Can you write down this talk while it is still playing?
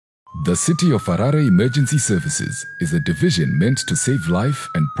The City of Harare Emergency Services is a division meant to save life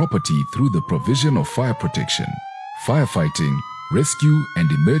and property through the provision of fire protection, firefighting, rescue and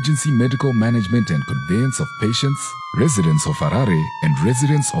emergency medical management and conveyance of patients, residents of Harare and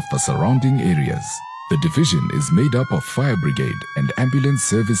residents of the surrounding areas. The division is made up of fire brigade and ambulance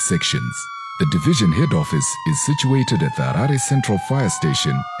service sections. The division head office is situated at the Harare Central Fire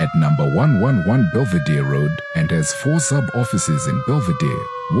Station at number 111 Belvedere Road and has 4 sub-offices in Belvedere,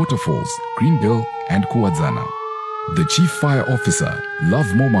 Waterfalls, Greenbelt and Kuwadzana. The Chief Fire Officer,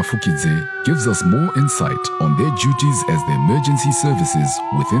 Lovemo Mafukidze, gives us more insight on their duties as the emergency services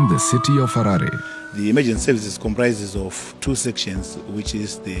within the city of Harare. The emergency services comprises of 2 sections, which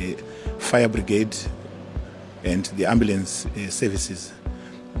is the fire brigade and the ambulance services.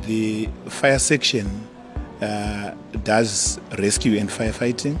 The fire section does rescue and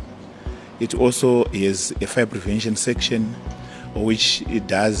firefighting. It also is a fire prevention section, which it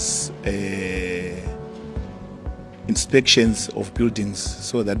does inspections of buildings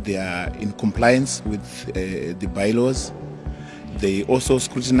so that they are in compliance with the bylaws. They also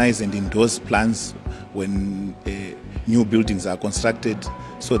scrutinize and endorse plans when new buildings are constructed,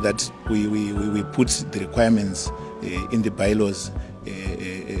 so that we put the requirements in the bylaws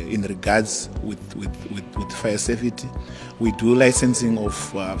in regards with fire safety. We do licensing of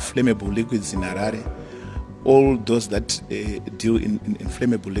flammable liquids in Harare. All those that deal in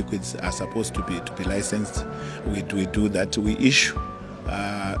flammable liquids are supposed to be licensed. We do that. We issue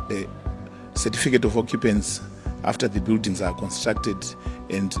a certificate of occupants after the buildings are constructed,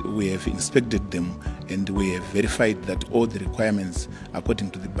 and we have inspected them and we have verified that all the requirements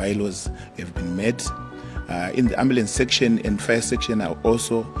according to the bylaws have been met. In the ambulance section and fire section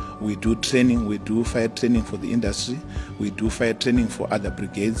also, we do training. We do fire training for the industry. We do fire training for other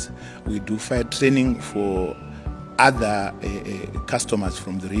brigades. We do fire training for other customers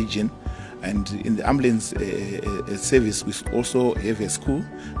from the region. And in the ambulance service, we also have a school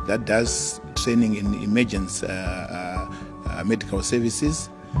that does training in emergency medical services.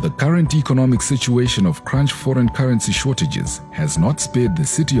 The current economic situation of crunch foreign currency shortages has not spared the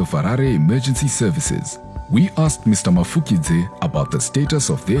City of Harare Emergency Services. We asked Mr. Mafukidze about the status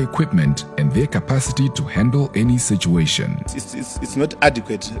of their equipment and their capacity to handle any situation. It's not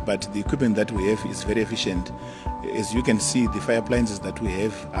adequate, but the equipment that we have is very efficient. As you can see, the fire appliances that we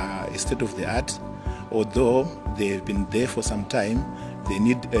have are a state-of-the-art. Although they have been there for some time, they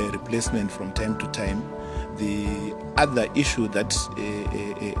need a replacement from time to time. The other issue that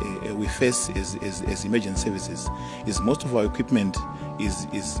we face as emergency services is most of our equipment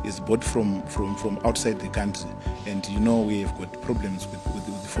is bought from outside the country, and you know we have got problems with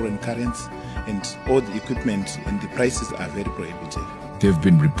foreign currency, and all the equipment and the prices are very prohibitive. There have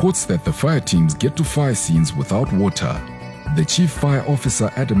been reports that the fire teams get to fire scenes without water. The Chief Fire Officer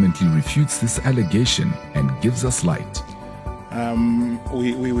adamantly refutes this allegation and gives us light.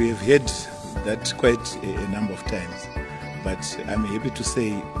 We have heard that quite a number of times, but I'm happy to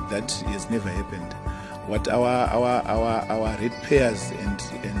say that has never happened. What our ratepayers and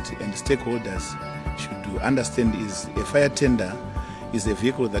stakeholders should understand is a fire tender is a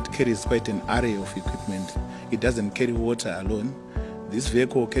vehicle that carries quite an array of equipment. It doesn't carry water alone. This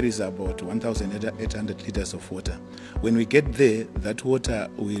vehicle carries about 1,800 liters of water. When we get there, that water,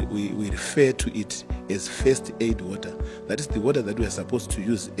 we refer to it as first aid water. That is the water that we are supposed to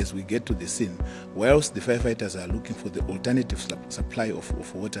use as we get to the scene, whilst the firefighters are looking for the alternative supply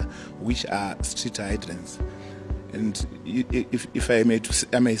of water, which are street hydrants. And if I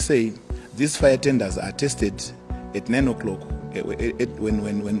may say, these fire tenders are tested at 9 o'clock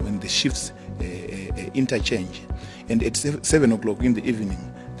when the shifts interchange. And at 7 o'clock in the evening,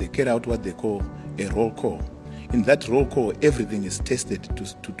 they carry out what they call a roll call. In that roll call, everything is tested to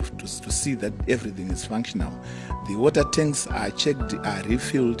see that everything is functional. The water tanks are checked, are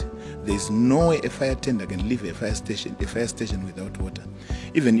refilled. There is no way a fire tender can leave a fire station without water.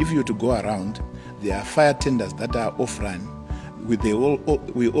 Even if you were to go around, there are fire tenders that are off-run. They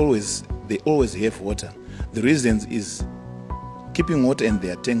always have water. The reason is keeping water in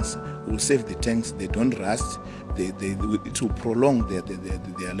their tanks will save the tanks. They don't rust. It will prolong their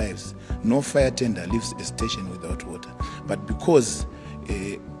lives. No fire tender leaves a station without water. But because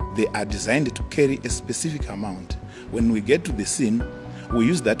they are designed to carry a specific amount, when we get to the scene, we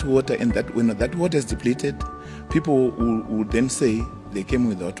use that water, and when that water is depleted, people will then say they came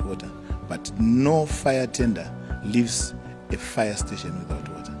without water. But no fire tender leaves a fire station without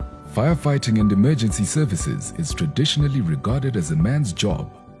water. Firefighting and emergency services is traditionally regarded as a man's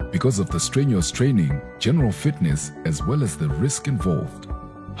job because of the strenuous training, general fitness, as well as the risk involved.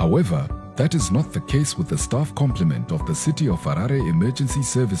 However, That is not the case with the staff complement of the City of Harare Emergency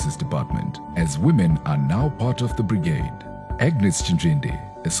Services Department, as women are now part of the brigade. Agnes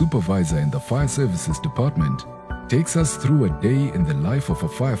Chinjende, a supervisor in the Fire Services Department, takes us through a day in the life of a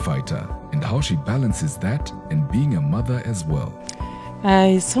firefighter and how she balances that and being a mother as well.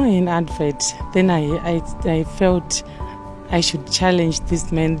 I saw an advert, then I felt I should challenge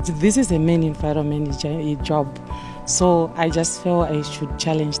this man. This is a man environment job, so I just felt I should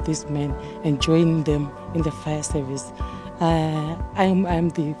challenge this man and join them in the fire service. I'm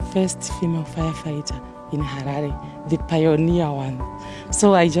the first female firefighter in Harare, the pioneer one.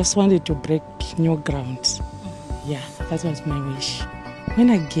 So I just wanted to break new ground. Yeah, that was my wish. When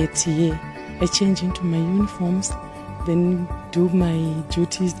I get here, I change into my uniforms, then do my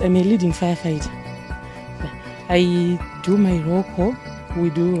duties. I'm a leading firefighter. I do my roll call. We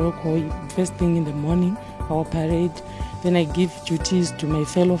do roll call first thing in the morning, our parade. Then I give duties to my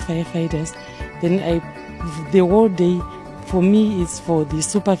fellow firefighters. Then the whole day for me is for the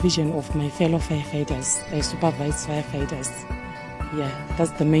supervision of my fellow firefighters. I supervise firefighters. Yeah,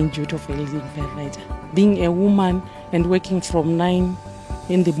 that's the main duty of a leading firefighter. Being a woman and working from 9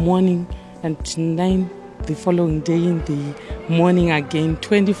 in the morning and 9 the following day in the morning again,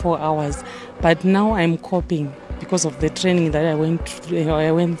 24 hours. But now I'm coping because of the training that I went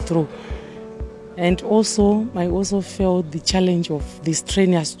through. And also, I also felt the challenge of this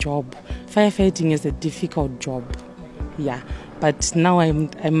strenuous job. Firefighting is a difficult job, yeah. But now I'm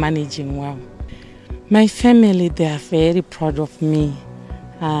managing well. My family, they are very proud of me.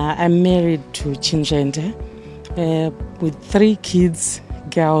 I'm married to Chinjende with 3 kids,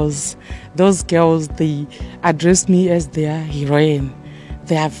 girls. Those girls, they address me as their heroine.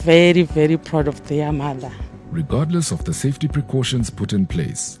 They are very, very proud of their mother. Regardless of the safety precautions put in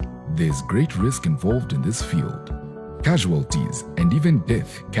place, there's great risk involved in this field. Casualties and even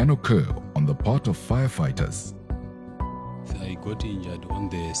death can occur on the part of firefighters. I got injured on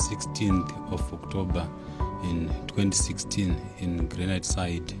the 16th of October in 2016 in Granite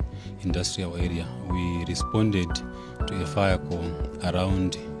Side industrial area. We responded to a fire call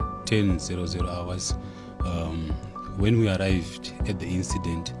around 10:00 hours. When we arrived at the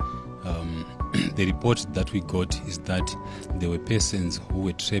incident, the report that we got is that there were persons who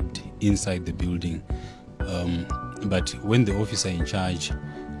were trapped inside the building. But when the officer in charge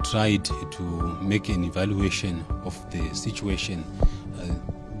tried to make an evaluation of the situation,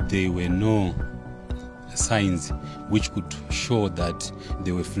 there were no signs which could show that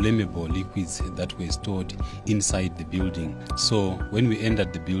there were flammable liquids that were stored inside the building. So when we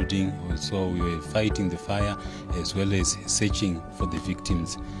entered the building, also we were fighting the fire as well as searching for the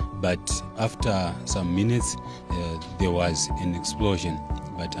victims. But after some minutes, there was an explosion.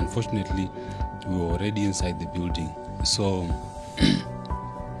 But unfortunately, we were already inside the building. So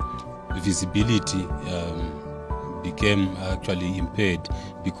visibility became actually impaired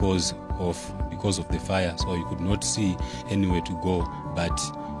because of the fire, so you could not see anywhere to go. But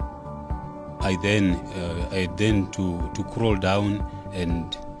I then to crawl down,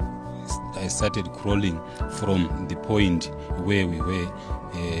 and I started crawling from the point where we were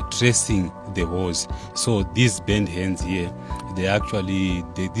tracing the hose. So these bent hands here,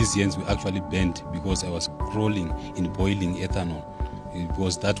 these hands were actually bent because I was crawling in boiling ethanol,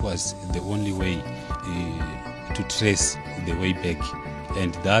 because that was the only way to trace the way back.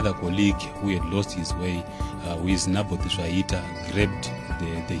 And the other colleague who had lost his way with Nabotishwaita grabbed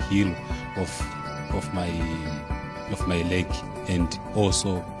the heel of my leg and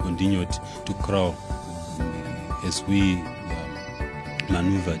also continued to crawl as we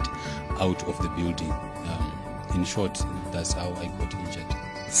maneuvered out of the building. In short, that's how I got injured.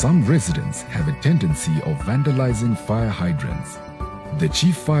 Some residents have a tendency of vandalizing fire hydrants. The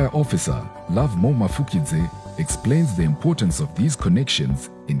Chief Fire Officer, Love Mo Mafukidze, explains the importance of these connections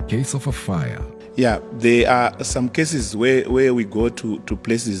in case of a fire. Yeah, there are some cases where we go to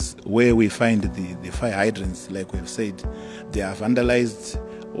places where we find the fire hydrants, like we've said, they are vandalized,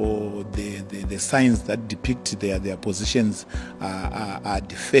 or the signs that depict their positions are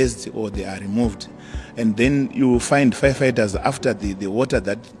defaced or they are removed. And then you find firefighters, after the water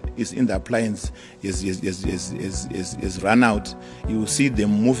that is in the appliance is run out, you see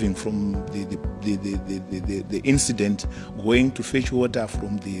them moving from the incident, going to fetch water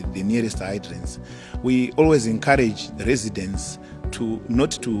from the nearest hydrants. We always encourage the residents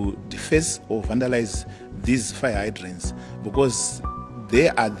not to deface or vandalize these fire hydrants, because they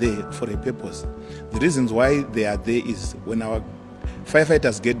are there for a purpose. The reasons why they are there is when our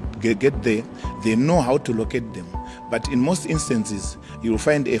firefighters get there, they know how to locate them. But in most instances, you will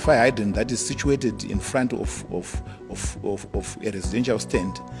find a fire hydrant that is situated in front of a residential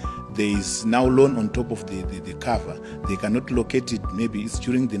stand. There is now lawn on top of the cover. They cannot locate it. Maybe it's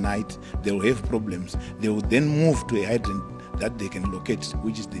during the night. They will have problems. They will then move to a hydrant that they can locate,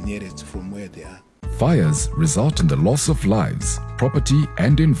 which is the nearest from where they are. Fires result in the loss of lives, property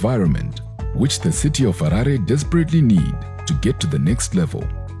and environment, which the city of Harare desperately need to get to the next level.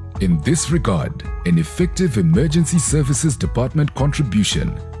 In this regard, an effective emergency services department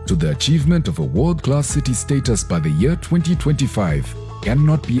contribution to the achievement of a world-class city status by the year 2025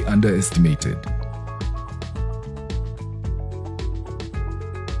 cannot be underestimated.